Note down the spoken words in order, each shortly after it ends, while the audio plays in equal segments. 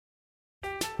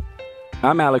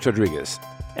I'm Alex Rodriguez.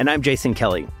 And I'm Jason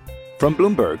Kelly. From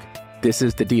Bloomberg, this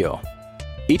is The Deal.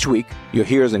 Each week, you'll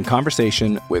hear us in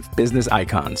conversation with business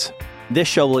icons. This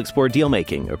show will explore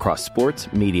deal-making across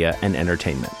sports, media, and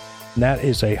entertainment. That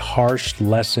is a harsh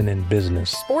lesson in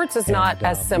business. Sports is not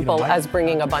as simple as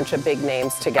bringing a bunch of big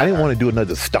names together. I didn't want to do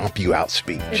another stomp you out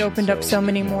speech. It opened up so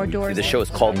many more doors. The show is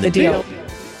called The Deal.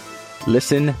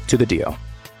 Listen to The Deal.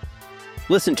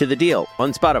 Listen to The Deal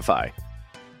on Spotify.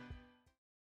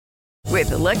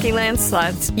 With the Lucky Land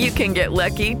Slots, you can get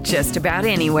lucky just about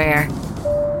anywhere.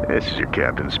 This is your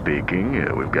captain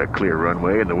speaking. We've got clear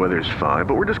runway and the weather's fine,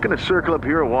 but we're just going to circle up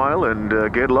here a while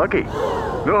and get lucky.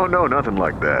 No, nothing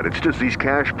like that. It's just these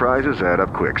cash prizes add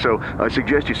up quick. So I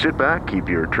suggest you sit back, keep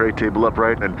your tray table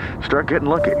upright, and start getting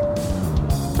lucky.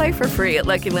 Play for free at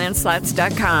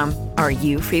LuckyLandSlots.com. Are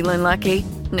you feeling lucky?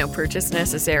 No purchase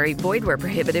necessary. Void where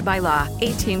prohibited by law.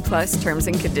 18+ terms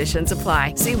and conditions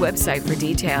apply. See website for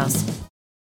details.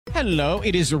 Hello,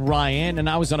 it is Ryan, and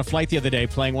I was on a flight the other day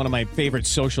playing one of my favorite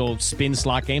social spin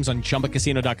slot games on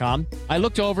ChumbaCasino.com. I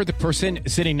looked over at the person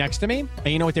sitting next to me, and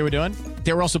you know what they were doing?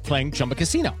 They were also playing Chumba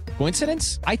Casino.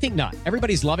 Coincidence? I think not.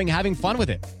 Everybody's loving having fun with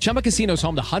it. Chumba Casino is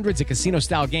home to hundreds of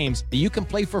casino-style games that you can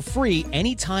play for free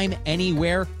anytime,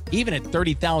 anywhere, even at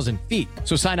 30,000 feet.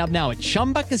 So sign up now at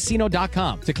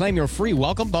ChumbaCasino.com to claim your free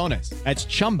welcome bonus. That's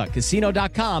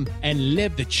ChumbaCasino.com and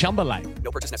live the Chumba life.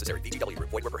 No purchase necessary. VGW.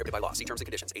 Void where prohibited by law. See terms and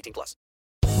conditions. 18+.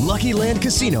 Lucky Land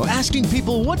Casino, asking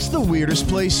people, what's the weirdest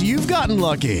place you've gotten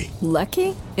lucky?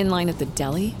 Lucky? In line at the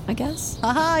deli, I guess?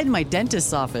 Aha, in my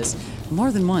dentist's office.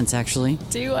 More than once, actually.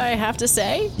 Do I have to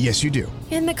say? Yes, you do.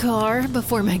 In the car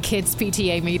before my kids'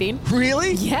 PTA meeting.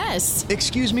 Really? Yes.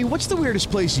 Excuse me, what's the weirdest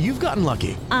place you've gotten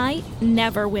lucky? I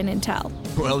never win and tell.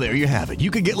 Well, there you have it. You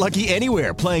can get lucky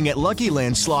anywhere, playing at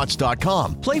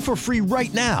LuckyLandSlots.com. Play for free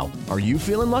right now. Are you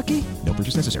feeling lucky? No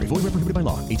purchase necessary. Void where prohibited by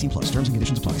law. 18+. Terms and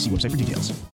conditions apply. See website for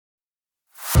details.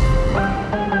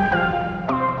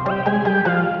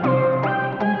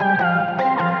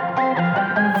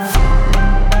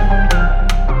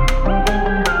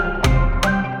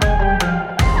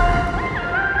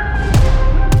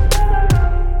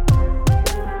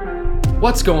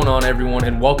 What's going on, everyone,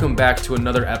 and welcome back to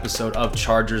another episode of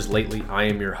Chargers Lately. I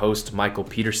am your host, Michael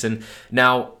Peterson.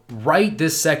 Now, right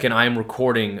this second, I am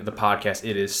recording the podcast.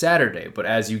 It is Saturday, but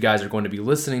as you guys are going to be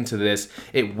listening to this,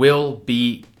 it will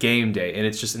be game day, and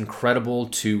it's just incredible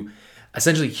to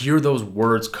essentially hear those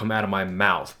words come out of my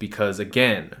mouth because,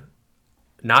 again,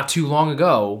 not too long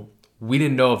ago, we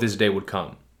didn't know if this day would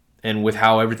come. And with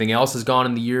how everything else has gone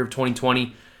in the year of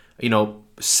 2020,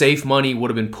 safe money would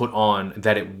have been put on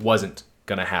that it wasn't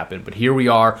going to happen. But here we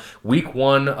are, week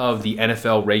 1 of the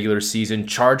NFL regular season,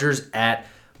 Chargers at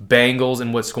Bengals,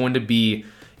 and what's going to be,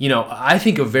 I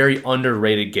think a very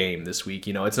underrated game this week.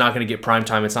 It's not going to get prime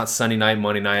time. It's not Sunday night,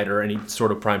 Monday night, or any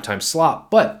sort of prime time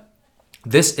slot, but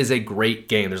this is a great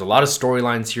game. There's a lot of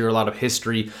storylines here, a lot of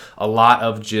history, a lot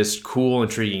of just cool,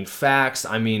 intriguing facts.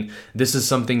 I mean, this is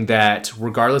something that,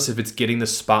 regardless if it's getting the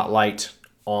spotlight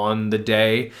on the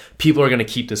day, people are going to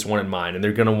keep this one in mind, and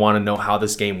they're going to want to know how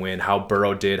this game went, how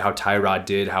Burrow did, how Tyrod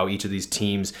did, how each of these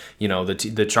teams,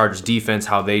 the Chargers defense,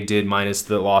 how they did minus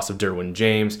the loss of Derwin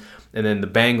James, and then the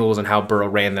Bengals and how Burrow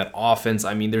ran that offense.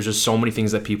 I mean, there's just so many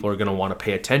things that people are going to want to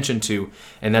pay attention to,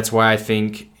 and that's why I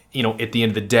think, at the end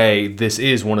of the day, this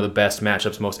is one of the best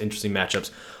matchups, most interesting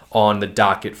matchups on the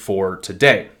docket for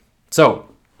today. So,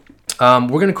 we're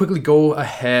going to quickly go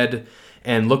ahead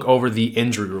and look over the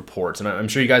injury reports. And I'm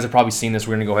sure you guys have probably seen this.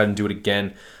 We're going to go ahead and do it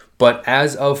again. But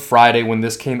as of Friday, when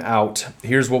this came out,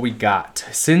 here's what we got.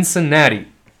 Cincinnati,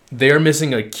 they're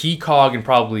missing a key cog and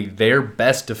probably their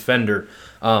best defender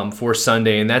for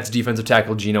Sunday, and that's defensive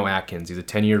tackle Geno Atkins. He's a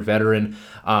 10-year veteran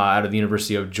out of the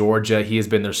University of Georgia. He has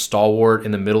been their stalwart in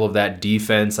the middle of that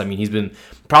defense. I mean, he's been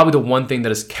probably the one thing that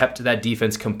has kept that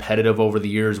defense competitive over the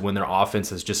years when their offense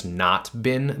has just not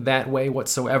been that way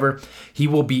whatsoever. He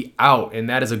will be out, and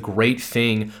that is a great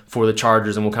thing for the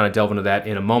Chargers, and we'll kind of delve into that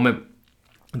in a moment.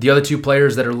 The other two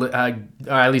players that are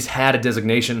at least had a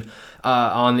designation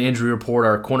on the injury report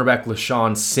are cornerback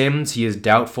LaShawn Sims. He is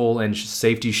doubtful, and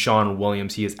safety Sean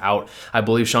Williams. He is out. I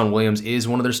believe Sean Williams is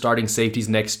one of their starting safeties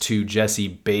next to Jesse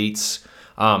Bates.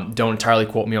 Don't entirely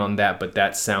quote me on that, but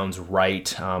that sounds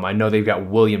right. I know they've got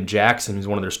William Jackson, who's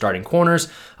one of their starting corners,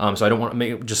 so I don't want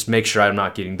to make sure I'm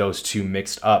not getting those two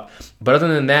mixed up. But other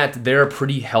than that, they're a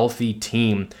pretty healthy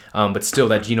team, but still,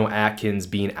 that Geno Atkins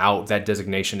being out, that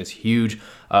designation is huge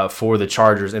for the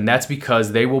Chargers, and that's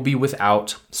because they will be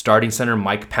without starting center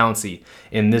Mike Pouncey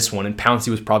in this one, and Pouncey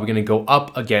was probably going to go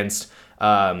up against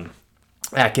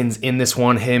Atkins in this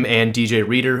one, him and DJ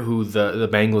Reader, who the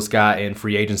Bengals got in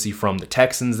free agency from the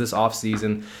Texans this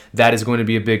offseason. That is going to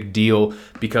be a big deal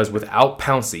because without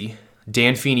Pouncey,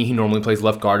 Dan Feeney, he normally plays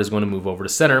left guard, is going to move over to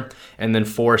center, and then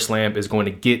Forrest Lamp is going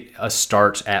to get a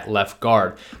start at left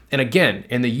guard. And again,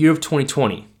 in the year of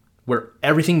 2020, where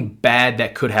everything bad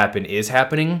that could happen is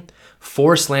happening,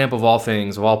 Forrest Lamp, of all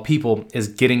things, of all people, is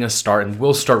getting a start and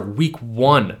will start week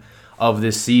 1 of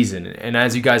this season. And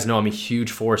as you guys know, I'm a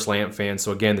huge Forrest Lamp fan.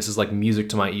 So again, this is like music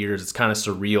to my ears. It's kind of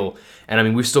surreal. And I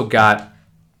mean, we've still got,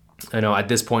 I know at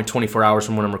this point, 24 hours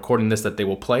from when I'm recording this that they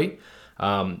will play.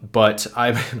 But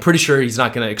I'm pretty sure he's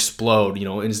not going to explode,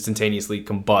 instantaneously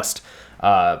combust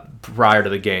prior to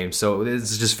the game. So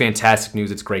this is just fantastic news.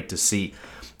 It's great to see.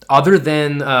 Other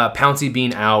than Pouncey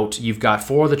being out, you've got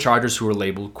 4 of the Chargers who are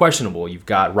labeled questionable. You've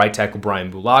got right tackle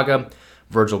Brian Bulaga,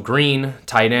 Virgil Green,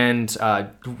 tight end,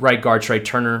 right guard Trey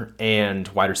Turner, and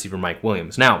wide receiver Mike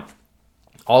Williams. Now,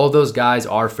 all of those guys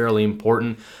are fairly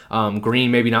important.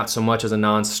 Green maybe not so much as a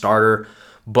non-starter,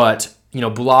 but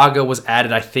Bulaga was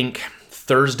added, I think,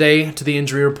 Thursday to the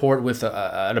injury report with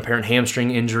an apparent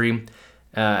hamstring injury.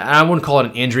 I wouldn't call it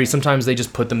an injury. Sometimes they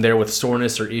just put them there with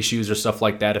soreness or issues or stuff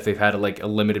like that if they've had a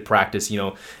limited practice,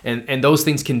 and those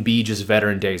things can be just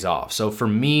veteran days off. So for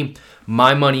me,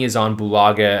 my money is on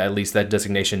Bulaga, at least that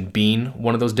designation being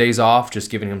one of those days off,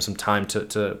 just giving him some time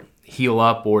to heal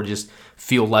up or just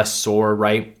feel less sore,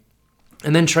 right?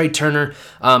 And then Trey Turner,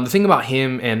 the thing about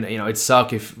him, and it'd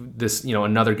suck if this,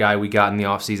 another guy we got in the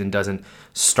offseason doesn't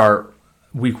start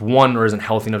week 1 or isn't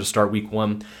healthy enough to start week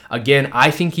 1. Again,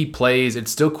 I think he plays.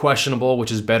 It's still questionable, which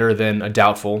is better than a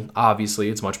doubtful. Obviously,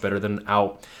 it's much better than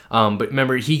out. But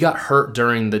remember, he got hurt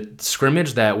during the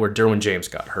scrimmage where Derwin James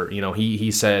got hurt.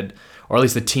 He said, or at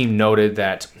least the team noted,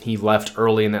 that he left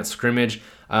early in that scrimmage.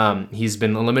 He's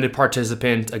been a limited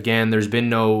participant. Again, there's been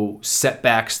no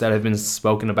setbacks that have been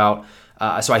spoken about.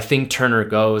 So I think Turner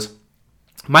goes.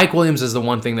 Mike Williams is the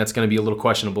one thing that's going to be a little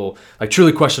questionable,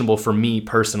 truly questionable for me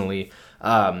personally.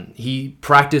 He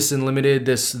practiced in limited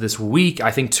this week.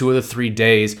 I think 2 of the 3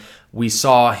 days we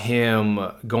saw him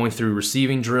going through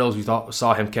receiving drills. We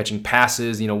saw him catching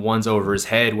passes, ones over his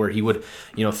head where he would,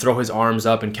 throw his arms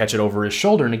up and catch it over his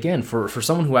shoulder. And again, for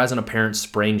someone who has an apparent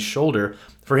sprained shoulder,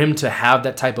 for him to have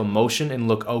that type of motion and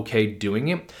look okay doing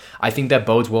it, I think that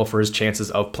bodes well for his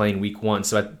chances of playing week 1.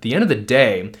 So at the end of the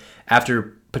day,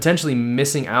 after potentially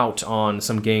missing out on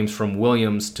some games from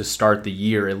Williams to start the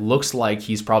year, it looks like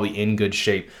he's probably in good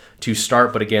shape to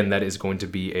start. But again, that is going to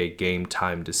be a game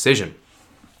time decision.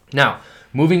 Now,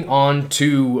 moving on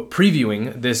to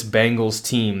previewing this Bengals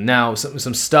team. Now,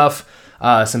 some stuff,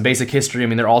 some basic history. I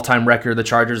mean, their all-time record, the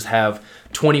Chargers have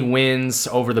 20 wins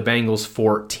over the Bengals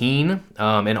 14.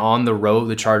 And on the road,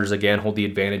 the Chargers, again, hold the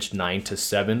advantage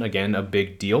 9-7. Again, a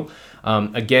big deal.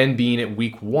 Again, being at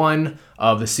week 1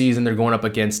 of the season, they're going up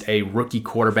against a rookie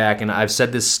quarterback. And I've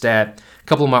said this stat, a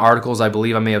couple of my articles, I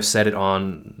believe I may have said it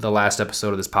on the last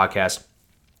episode of this podcast.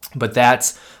 But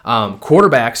that's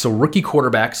quarterbacks, so rookie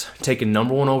quarterbacks taken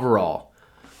number 1 overall,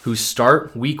 who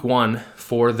start week 1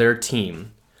 for their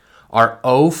team, are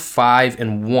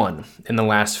 0-5-1 in the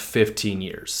last 15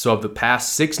 years. So of the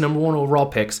past 6 number 1 overall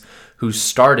picks who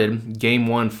started game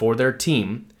 1 for their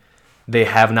team, they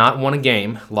have not won a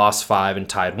game, lost 5, and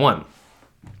tied 1.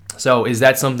 So is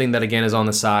that something that, again, is on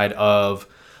the side of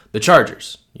the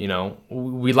Chargers?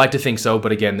 We'd like to think so,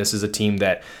 but again, this is a team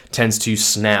that tends to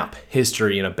snap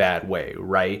history in a bad way,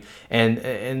 right?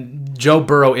 And Joe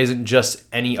Burrow isn't just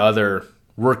any other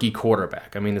rookie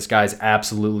quarterback. I mean, this guy's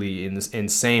absolutely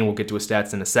insane. We'll get to his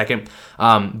stats in a second.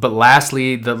 But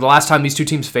lastly, the last time these two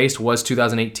teams faced was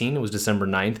 2018. It was December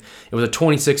 9th. It was a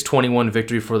 26-21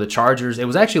 victory for the Chargers. It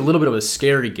was actually a little bit of a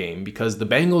scary game because the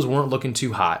Bengals weren't looking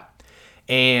too hot.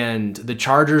 And the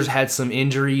Chargers had some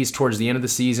injuries towards the end of the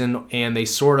season, and they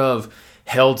sort of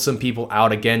held some people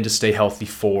out again to stay healthy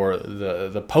for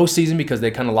the postseason because they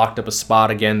kind of locked up a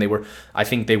spot again. I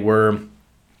think they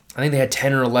had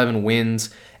 10 or 11 wins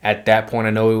at that point.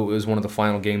 I know it was one of the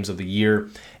final games of the year.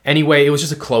 Anyway, it was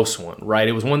just a close one, right?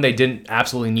 It was one they didn't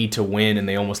absolutely need to win, and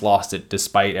they almost lost it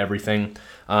despite everything.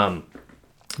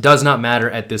 Does not matter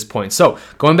at this point. So,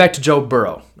 going back to Joe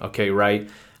Burrow, okay, right?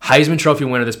 Heisman Trophy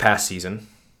winner this past season.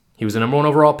 He was the number 1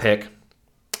 overall pick.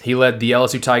 He led the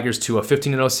LSU Tigers to a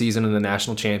 15-0 season in the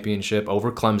national championship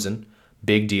over Clemson.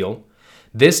 Big deal.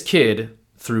 This kid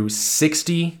threw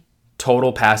 60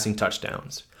 total passing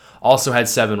touchdowns. Also had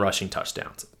 7 rushing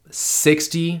touchdowns.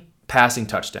 60 passing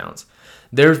touchdowns.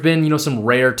 There have been, some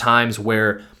rare times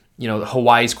where,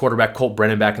 Hawaii's quarterback Colt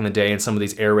Brennan back in the day and some of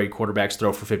these air raid quarterbacks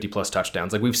throw for 50-plus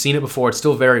touchdowns. We've seen it before. It's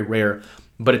still very rare,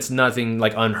 but it's nothing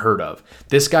unheard of.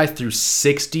 This guy threw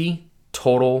 60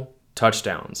 total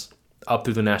touchdowns up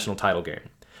through the national title game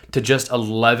to just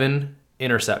 11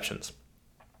 interceptions.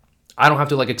 I don't have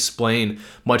to explain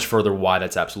much further why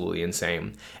that's absolutely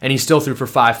insane. And he still threw for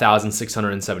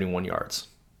 5,671 yards.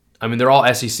 I mean, they're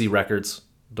all SEC records.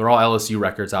 They're all LSU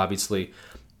records, obviously.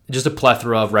 Just a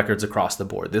plethora of records across the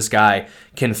board. This guy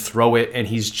can throw it, and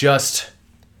he's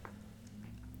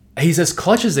as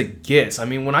clutch as it gets. I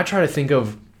mean, when I try to think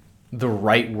of the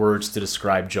right words to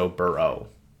describe Joe Burrow,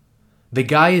 the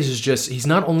guy is he's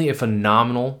not only a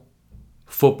phenomenal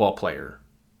football player,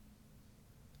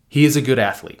 he is a good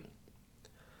athlete.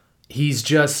 He's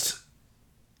just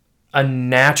a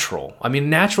natural. I mean,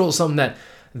 natural is something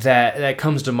that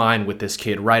comes to mind with this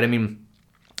kid, right? I mean,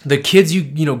 the kids,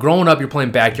 growing up, you're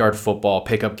playing backyard football,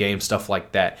 pickup games, stuff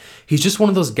like that. He's just one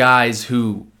of those guys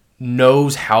who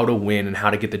knows how to win and how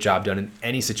to get the job done in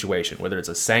any situation, whether it's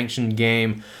a sanctioned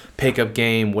game, pickup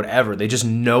game, whatever. They just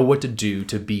know what to do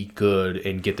to be good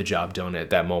and get the job done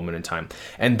at that moment in time.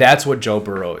 And that's what Joe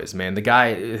Burrow is, man. The guy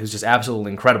is just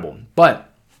absolutely incredible. But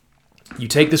you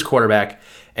take this quarterback,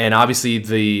 and obviously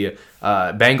the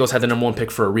Bengals had the number 1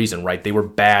 pick for a reason, right? They were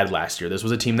bad last year. This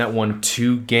was a team that won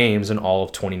 2 games in all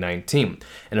of 2019.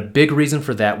 And a big reason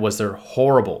for that was their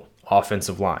horrible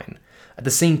offensive line. At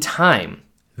the same time,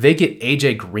 they get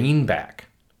AJ Green back.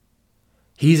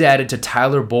 He's added to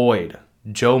Tyler Boyd,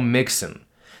 Joe Mixon.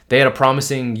 They had a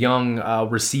promising young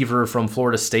receiver from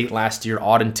Florida State last year,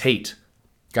 Auden Tate.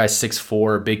 Guy's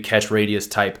 6'4", big catch radius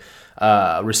type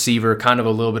receiver, kind of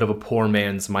a little bit of a poor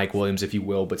man's Mike Williams, if you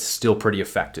will, but still pretty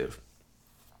effective.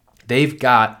 They've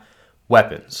got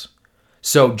weapons.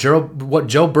 So what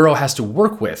Joe Burrow has to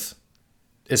work with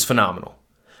is phenomenal.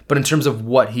 But in terms of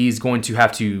what he's going to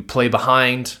have to play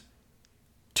behind,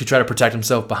 to try to protect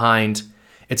himself behind,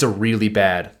 it's a really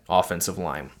bad offensive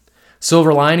line.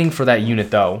 Silver lining for that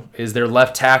unit, though, is their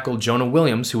left tackle, Jonah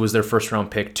Williams, who was their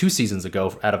first-round pick 2 seasons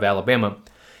ago out of Alabama.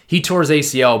 He tore his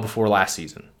ACL before last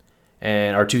season,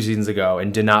 or 2 seasons ago,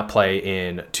 and did not play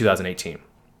in 2018.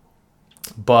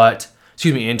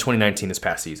 In 2019, this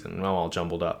past season. Well, all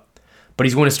jumbled up. But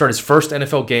he's going to start his first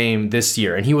NFL game this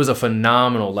year, and he was a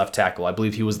phenomenal left tackle. I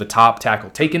believe he was the top tackle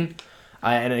taken,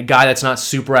 and a guy that's not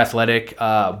super athletic,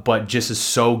 but just is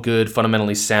so good,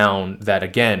 fundamentally sound, that,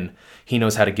 again, he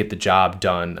knows how to get the job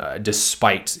done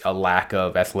despite a lack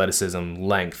of athleticism,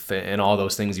 length, and all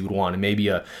those things you would want. And maybe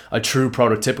a true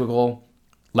prototypical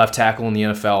left tackle in the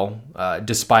NFL.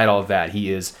 Despite all of that,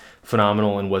 he is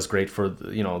phenomenal and was great for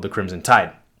the Crimson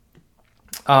Tide.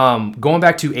 Going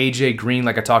back to AJ Green,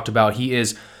 like I talked about, he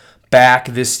is back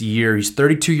this year. He's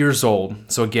 32 years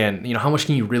old. So again, how much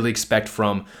can you really expect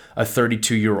from a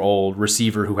 32-year-old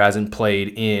receiver who hasn't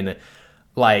played in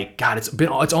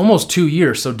it's almost 2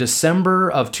 years. So December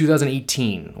of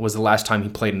 2018 was the last time he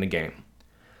played in a game.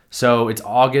 So it's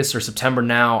August or September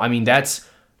now. I mean, that's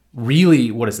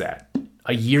really, what is that?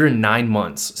 A year and 9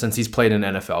 months since he's played an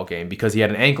NFL game, because he had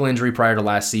an ankle injury prior to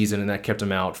last season, and that kept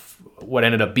him out what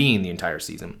ended up being the entire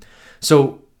season.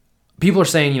 So people are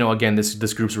saying, again,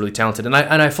 this group's really talented, and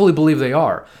I fully believe they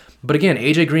are. But again,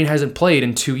 AJ Green hasn't played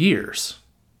in 2 years.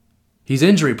 He's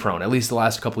injury prone, at least the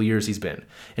last couple of years he's been.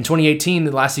 In 2018,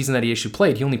 the last season that he actually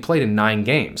played, he only played in 9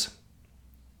 games.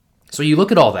 So you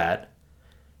look at all that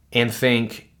and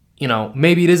think,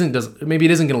 maybe it isn't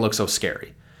going to look so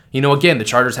scary. Again, the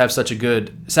Chargers have such a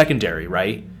good secondary,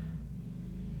 right?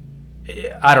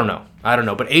 I don't know.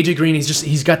 But AJ Green,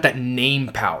 he's got that name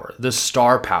power, the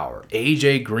star power.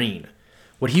 AJ Green,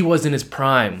 what he was in his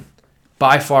prime,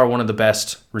 by far one of the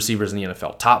best receivers in the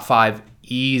NFL. Top 5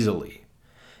 easily.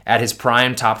 At his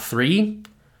prime, top 3,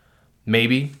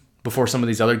 maybe, before some of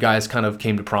these other guys kind of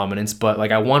came to prominence. But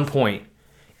at one point,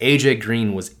 AJ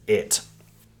Green was it.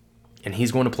 And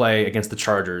he's going to play against the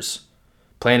Chargers,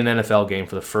 playing an NFL game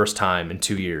for the first time in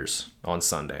 2 years on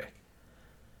Sunday.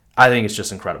 I think it's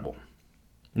just incredible.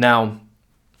 Now,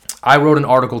 I wrote an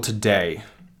article today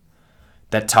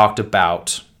that talked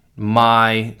about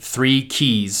my 3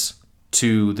 keys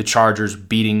to the Chargers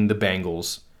beating the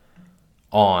Bengals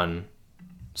on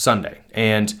Sunday.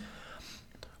 And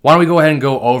why don't we go ahead and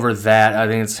go over that? I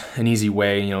think it's an easy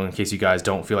way, in case you guys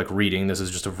don't feel like reading. This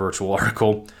is just a virtual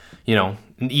article, an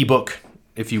ebook,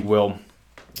 if you will.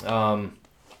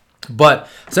 But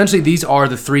essentially, these are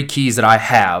the 3 keys that I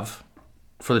have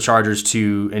for the Chargers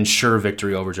to ensure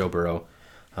victory over Joe Burrow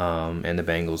and the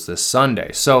Bengals this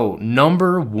Sunday. So,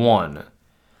 number 1,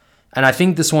 and I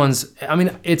think this one's,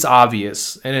 it's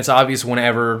obvious, and it's obvious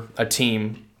whenever a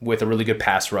team with a really good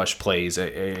pass rush plays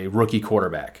a rookie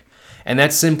quarterback. And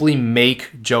that's simply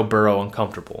make Joe Burrow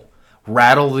uncomfortable.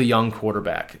 Rattle the young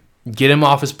quarterback. Get him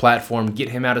off his platform, get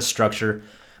him out of structure,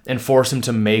 and force him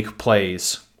to make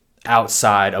plays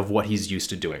outside of what he's used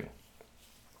to doing.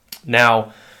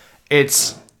 Now,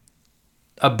 it's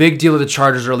a big deal that the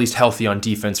Chargers are at least healthy on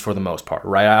defense for the most part,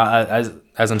 right?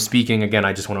 As I'm speaking, again,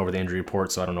 I just went over the injury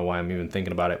report, so I don't know why I'm even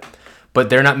thinking about it. But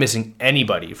they're not missing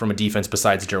anybody from a defense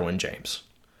besides Derwin James.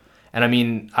 And I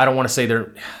mean, I don't want to say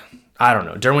I don't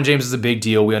know. Derwin James is a big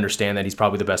deal. We understand that he's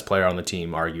probably the best player on the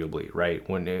team, arguably, right?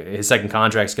 When his second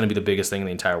contract is going to be the biggest thing in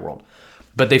the entire world.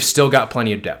 But they've still got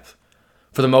plenty of depth.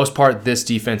 For the most part, this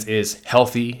defense is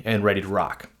healthy and ready to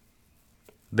rock.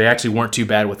 They actually weren't too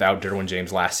bad without Derwin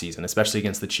James last season, especially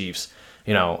against the Chiefs.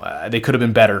 You know, they could have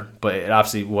been better, but it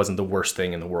obviously wasn't the worst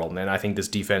thing in the world. And I think this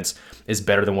defense is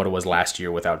better than what it was last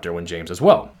year without Derwin James as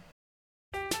well.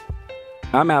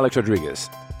 I'm Alex Rodriguez.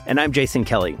 And I'm Jason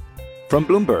Kelly. From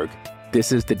Bloomberg,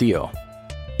 this is The Deal.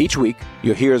 Each week,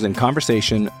 you'll hear us in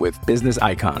conversation with business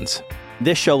icons.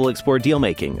 This show will explore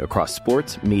deal-making across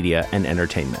sports, media, and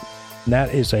entertainment.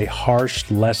 That is a harsh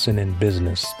lesson in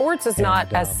business. Sports is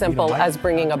not as simple as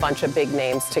bringing a bunch of big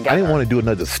names together. I didn't want to do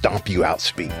another stomp you out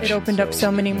speech. It opened up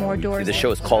so many more doors. The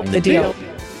show is called The Deal.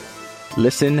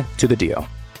 Listen to The Deal.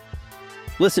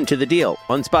 Listen to The Deal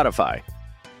on Spotify.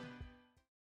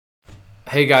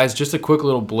 Hey guys, just a quick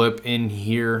little blip in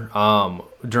here.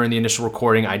 During the initial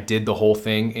recording, I did the whole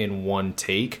thing in one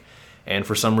take, and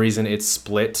for some reason it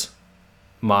split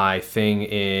my thing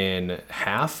in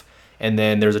half, and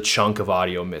then there's a chunk of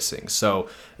audio missing. So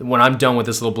when I'm done with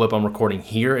this little blip I'm recording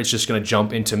here, it's just going to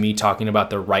jump into me talking about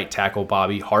the right tackle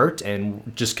Bobby Hart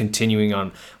and just continuing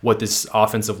on what this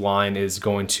offensive line is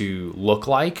going to look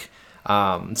like.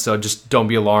 So just don't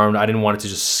be alarmed. I didn't want it to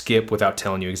just skip without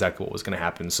telling you exactly what was going to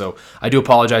happen. So I do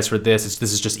apologize for this.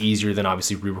 This is just easier than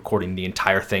obviously re-recording the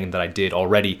entire thing that I did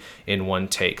already in one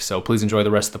take. So please enjoy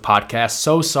the rest of the podcast.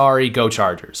 So sorry, go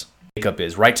Chargers. Makeup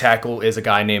is right tackle is a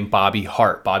guy named Bobby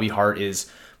Hart. Bobby Hart is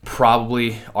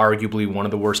probably, arguably, one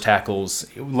of the worst tackles,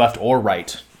 left or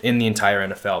right, in the entire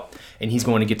NFL. And he's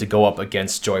going to get to go up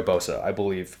against Joey Bosa. I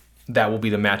believe that will be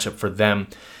the matchup for them.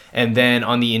 And then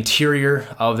on the interior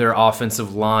of their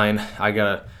offensive line, I got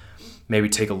to maybe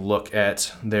take a look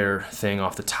at their thing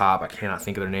off the top. I cannot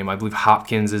think of their name. I believe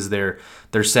Hopkins is their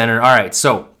center. All right,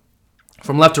 so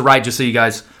from left to right, just so you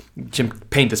guys can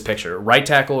paint this picture. Left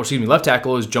tackle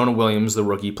is Jonah Williams, the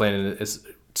rookie,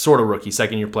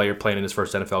 second-year player playing in his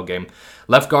first NFL game.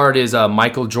 Left guard is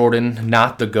Michael Jordan,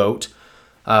 not the GOAT.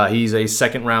 He's a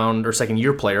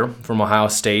second-year player from Ohio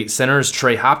State. Center is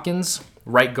Trey Hopkins.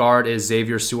 Right guard is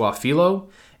Xavier Su'a-Filo,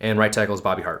 and right tackle is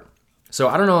Bobby Hart. So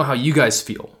I don't know how you guys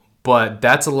feel, but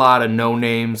that's a lot of no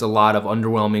names, a lot of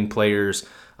underwhelming players.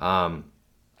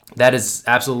 That is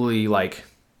absolutely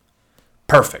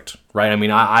perfect, right? I mean,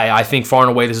 I think far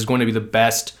and away this is going to be the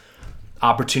best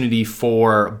opportunity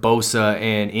for Bosa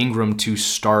and Ingram to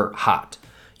start hot.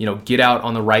 You know, get out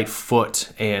on the right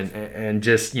foot and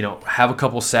just, have a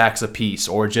couple sacks apiece,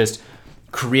 or just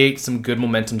create some good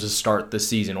momentum to start the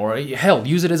season, or hell,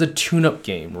 use it as a tune-up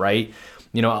game, right?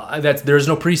 There's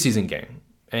no preseason game,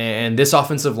 and this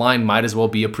offensive line might as well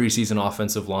be a preseason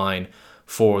offensive line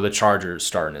for the Chargers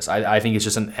starting this. I think it's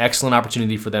just an excellent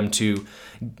opportunity for them to,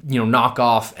 knock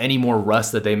off any more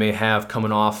rust that they may have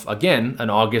coming off, again, an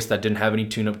August that didn't have any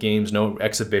tune-up games, no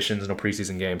exhibitions, no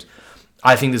preseason games.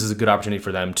 I think this is a good opportunity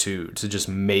for them to just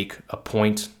make a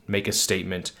point, make a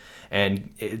statement, and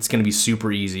it's going to be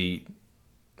super easy,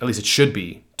 at least it should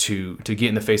be, to get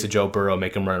in the face of Joe Burrow,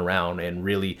 make him run around, and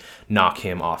really knock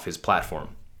him off his platform.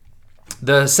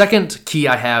 The second key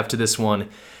I have to this one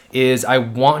is I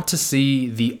want to see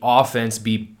the offense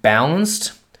be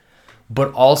balanced,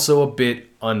 but also a bit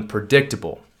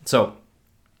unpredictable. So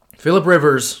Phillip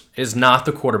Rivers is not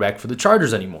the quarterback for the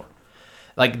Chargers anymore.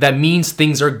 That means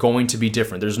things are going to be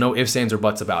different. There's no ifs, ands, or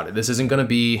buts about it. This isn't going to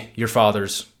be your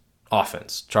father's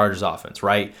offense, Chargers offense,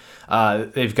 right?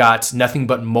 They've got nothing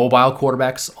but mobile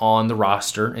quarterbacks on the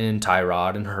roster in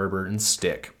Tyrod and Herbert and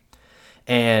Stick.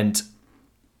 And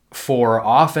for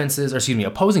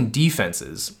opposing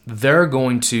defenses, they're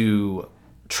going to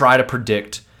try to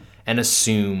predict and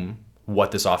assume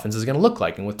what this offense is going to look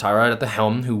like. And with Tyrod at the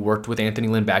helm, who worked with Anthony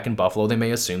Lynn back in Buffalo, they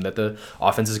may assume that the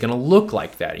offense is going to look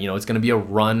like that. It's going to be a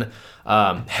run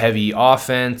heavy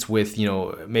offense with,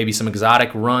 maybe some exotic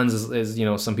runs,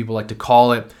 as some people like to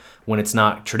call it when it's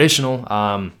not traditional.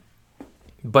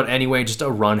 But anyway, just a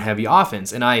run heavy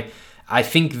offense. And I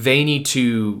think they need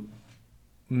to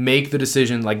make the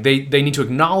decision, they need to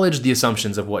acknowledge the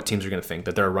assumptions of what teams are going to think,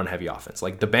 that they're a run heavy offense.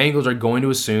 The Bengals are going to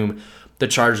assume the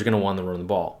Chargers are going to want to run the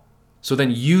ball. So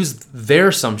then use their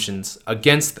assumptions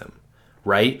against them,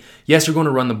 right? Yes, you're going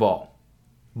to run the ball,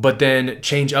 but then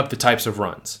change up the types of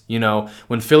runs.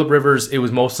 When Phillip Rivers, it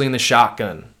was mostly in the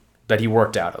shotgun that he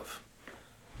worked out of.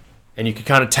 And you could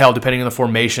kind of tell, depending on the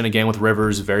formation, again, with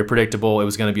Rivers, very predictable, it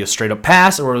was going to be a straight-up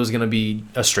pass or it was going to be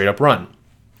a straight-up run.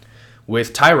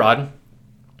 With Tyrod,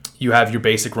 you have your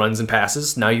basic runs and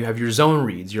passes. Now you have your zone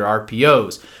reads, your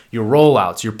RPOs, your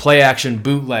rollouts, your play-action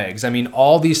bootlegs. I mean,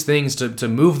 all these things to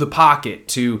move the pocket,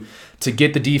 to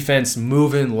get the defense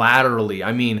moving laterally.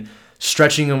 I mean,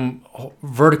 stretching them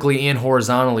vertically and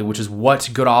horizontally, which is what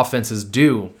good offenses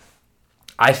do.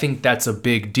 I think that's a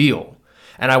big deal.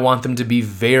 And I want them to be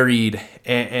varied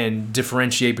and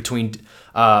differentiate between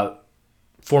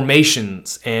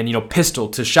formations and, pistol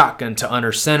to shotgun to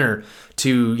under center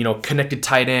to, connected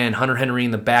tight end, Hunter Henry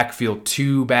in the backfield,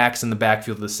 2 backs in the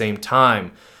backfield at the same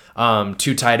time,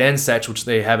 2 tight end sets, which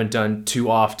they haven't done too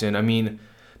often. I mean,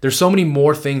 there's so many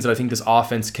more things that I think this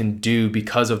offense can do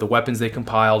because of the weapons they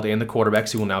compiled and the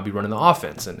quarterbacks who will now be running the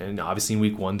offense. And obviously in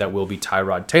week 1, that will be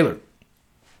Tyrod Taylor.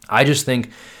 I just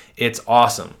think it's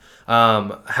awesome.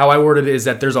 How I worded it is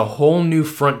that there's a whole new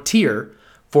frontier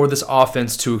for this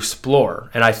offense to explore.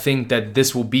 And I think that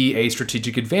this will be a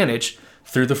strategic advantage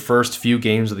through the first few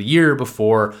games of the year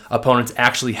before opponents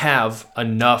actually have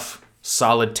enough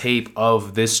solid tape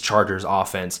of this Chargers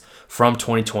offense from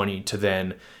 2020 to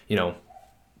then,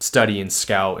 study and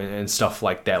scout and stuff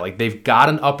like that. Like, they've got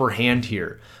an upper hand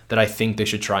here that I think they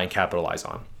should try and capitalize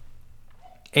on.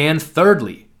 And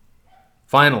thirdly,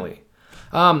 finally,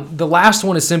 the last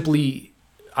one is simply,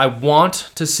 I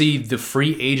want to see the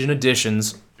free agent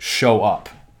additions show up.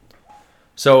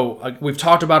 So we've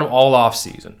talked about them all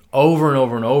offseason, over and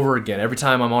over and over again. Every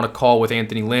time I'm on a call with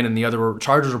Anthony Lynn and the other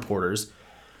Chargers reporters,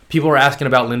 people are asking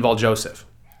about Linval Joseph.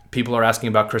 People are asking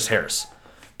about Chris Harris,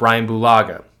 Brian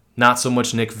Bulaga. Not so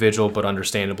much Nick Vigil, but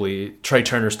understandably, Trey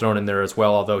Turner's thrown in there as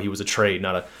well, although he was a trade,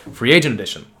 not a free agent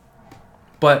addition.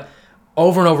 But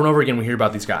over and over and over again, we hear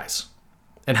about these guys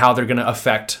and how they're going to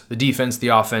affect the defense, the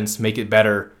offense, make it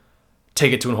better,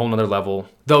 take it to a whole nother level,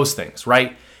 those things,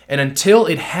 right? And until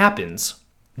it happens,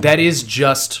 that is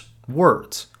just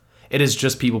words. It is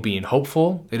just people being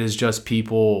hopeful. It is just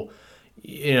people,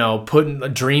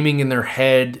 dreaming in their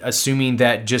head, assuming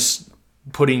that just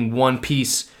putting one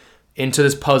piece into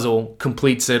this puzzle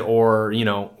completes it or,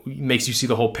 makes you see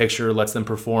the whole picture, lets them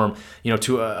perform,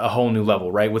 to a whole new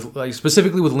level, right?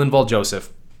 Specifically with Linval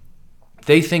Joseph,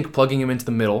 they think plugging him into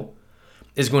the middle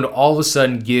is going to all of a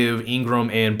sudden give Ingram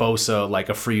and Bosa like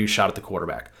a free shot at the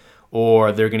quarterback.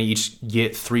 Or they're going to each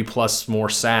get 3+ more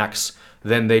sacks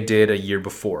than they did a year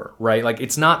before, right? Like,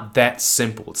 it's not that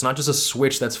simple. It's not just a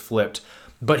switch that's flipped,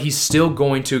 but he's still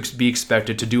going to be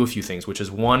expected to do a few things, which is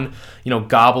one,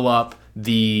 gobble up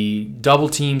the double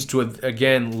teams to,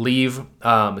 again, leave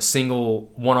single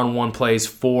one-on-one plays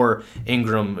for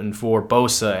Ingram and for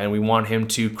Bosa, and we want him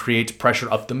to create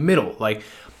pressure up the middle. Like,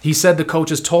 he said the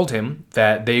coaches told him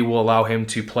that they will allow him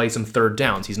to play some third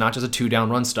downs. He's not just a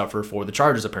 2-down run stuffer for the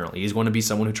Chargers, apparently. He's going to be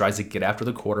someone who tries to get after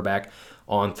the quarterback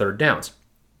on third downs.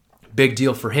 Big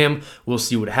deal for him. We'll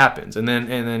see what happens. And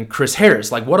then Chris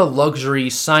Harris, like, what a luxury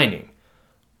signing,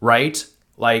 right?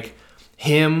 Like,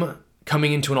 him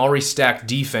coming into an already stacked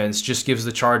defense just gives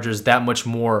the Chargers that much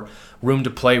more room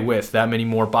to play with, that many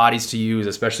more bodies to use,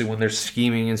 especially when they're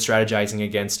scheming and strategizing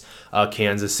against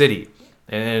Kansas City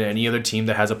and any other team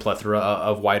that has a plethora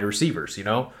of wide receivers,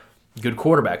 good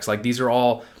quarterbacks. Like, these are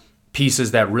all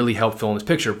pieces that really help fill in this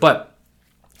picture. But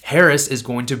Harris is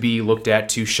going to be looked at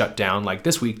to shut down, like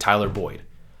this week, Tyler Boyd.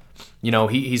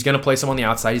 He's going to play some on the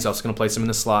outside. He's also going to play some in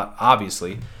the slot,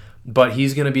 obviously. But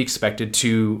he's going to be expected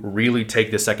to really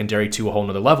take the secondary to a whole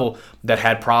nother level that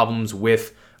had problems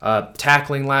with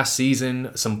tackling last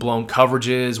season, some blown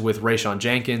coverages with Rayshon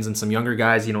Jenkins and some younger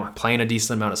guys, playing a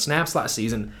decent amount of snaps last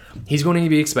season. He's going to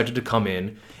be expected to come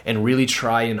in and really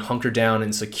try and hunker down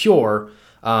and secure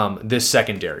this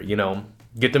secondary,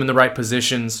 get them in the right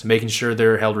positions, making sure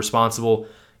they're held responsible,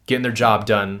 getting their job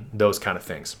done, those kind of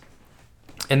things.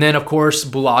 And then, of course,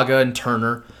 Bulaga and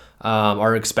Turner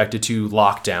are expected to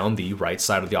lock down the right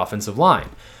side of the offensive line.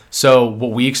 So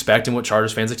what we expect and what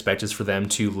Chargers fans expect is for them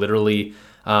to literally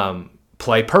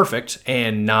play perfect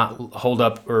and not hold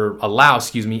up or allow,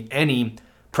 any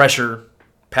pressure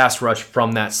pass rush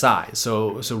from that side.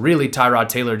 So really Tyrod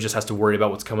Taylor just has to worry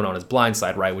about what's coming on his blind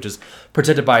side, right, which is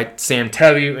protected by Sam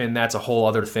Teviu, and that's a whole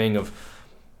other thing of,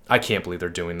 I can't believe they're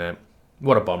doing that.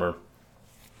 What a bummer.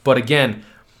 But again,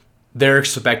 they're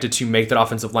expected to make that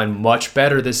offensive line much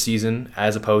better this season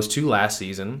as opposed to last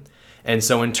season. And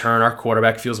so in turn, our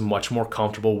quarterback feels much more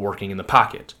comfortable working in the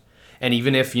pocket. And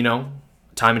even if,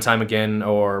 time and time again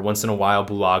or once in a while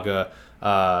Bulaga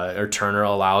or Turner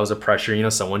allows a pressure,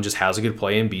 someone just has a good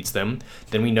play and beats them,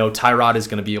 then we know Tyrod is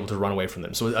going to be able to run away from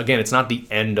them. So again, it's not the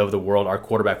end of the world. Our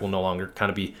quarterback will no longer kind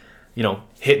of be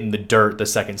hitting the dirt the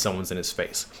second someone's in his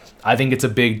face. I think it's a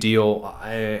big deal.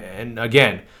 And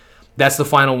again, that's the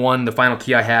final one, the final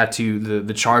key I had to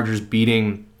the Chargers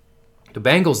beating the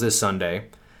Bengals this Sunday.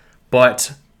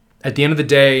 But at the end of the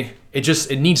day,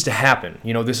 it needs to happen.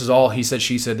 This is all he said,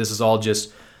 she said. This is all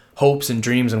just hopes and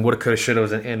dreams and woulda, coulda,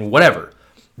 shoulda, and whatever.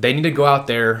 They need to go out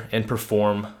there and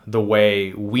perform the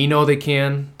way we know they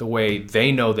can, the way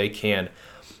they know they can,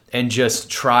 and just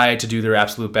try to do their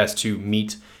absolute best to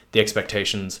meet the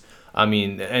expectations.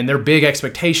 And they're big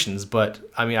expectations, but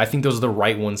I think those are the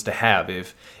right ones to have.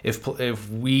 If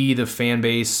we, the fan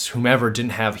base, whomever,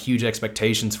 didn't have huge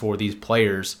expectations for these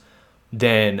players,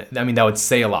 then that would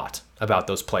say a lot about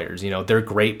those players. They're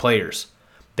great players.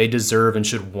 They deserve and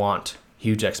should want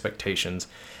huge expectations.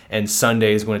 And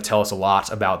Sunday is going to tell us a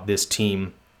lot about this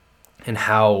team and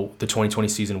how the 2020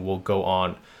 season will go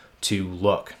on to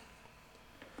look.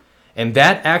 And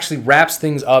that actually wraps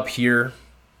things up here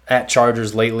at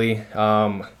Chargers Lately.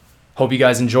 Hope you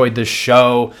guys enjoyed this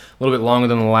show. A little bit longer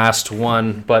than the last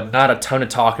one, but not a ton to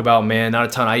talk about, man. Not a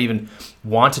ton I even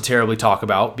want to terribly talk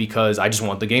about because I just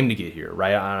want the game to get here,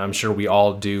 right? I'm sure we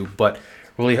all do. But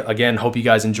really, again, hope you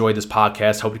guys enjoyed this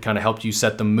podcast. Hope it kind of helped you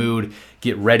set the mood,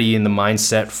 get ready in the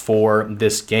mindset for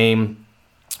this game,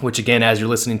 which, again, as you're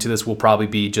listening to this, will probably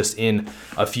be just in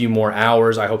a few more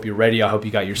hours. I hope you're ready. I hope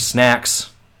you got your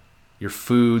snacks, your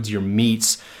foods, your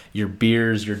meats, your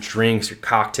beers, your drinks, your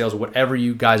cocktails, whatever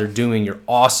you guys are doing, your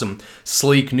awesome,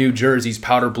 sleek new jerseys,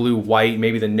 powder blue, white,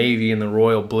 maybe the navy and the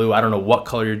royal blue. I don't know what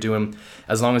color you're doing.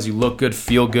 As long as you look good,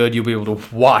 feel good, you'll be able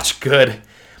to watch good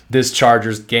this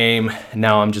Chargers game.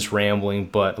 Now I'm just rambling,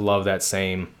 but love that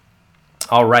same.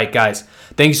 All right, guys.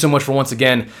 Thank you so much for once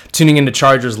again tuning into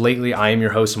Chargers Lately. I am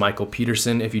your host, Michael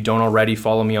Peterson. If you don't already,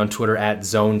 follow me on Twitter at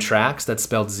ZoneTracks. That's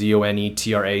spelled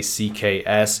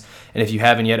ZoneTracks. And if you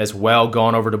haven't yet as well, go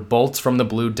on over to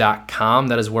boltsfromtheblue.com.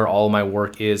 That is where all of my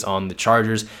work is on the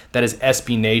Chargers. That is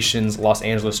SB Nation's Los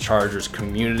Angeles Chargers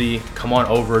community. Come on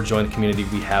over, join the community.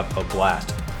 We have a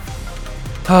blast.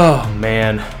 Oh,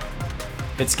 man.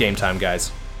 It's game time,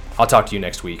 guys. I'll talk to you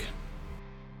next week.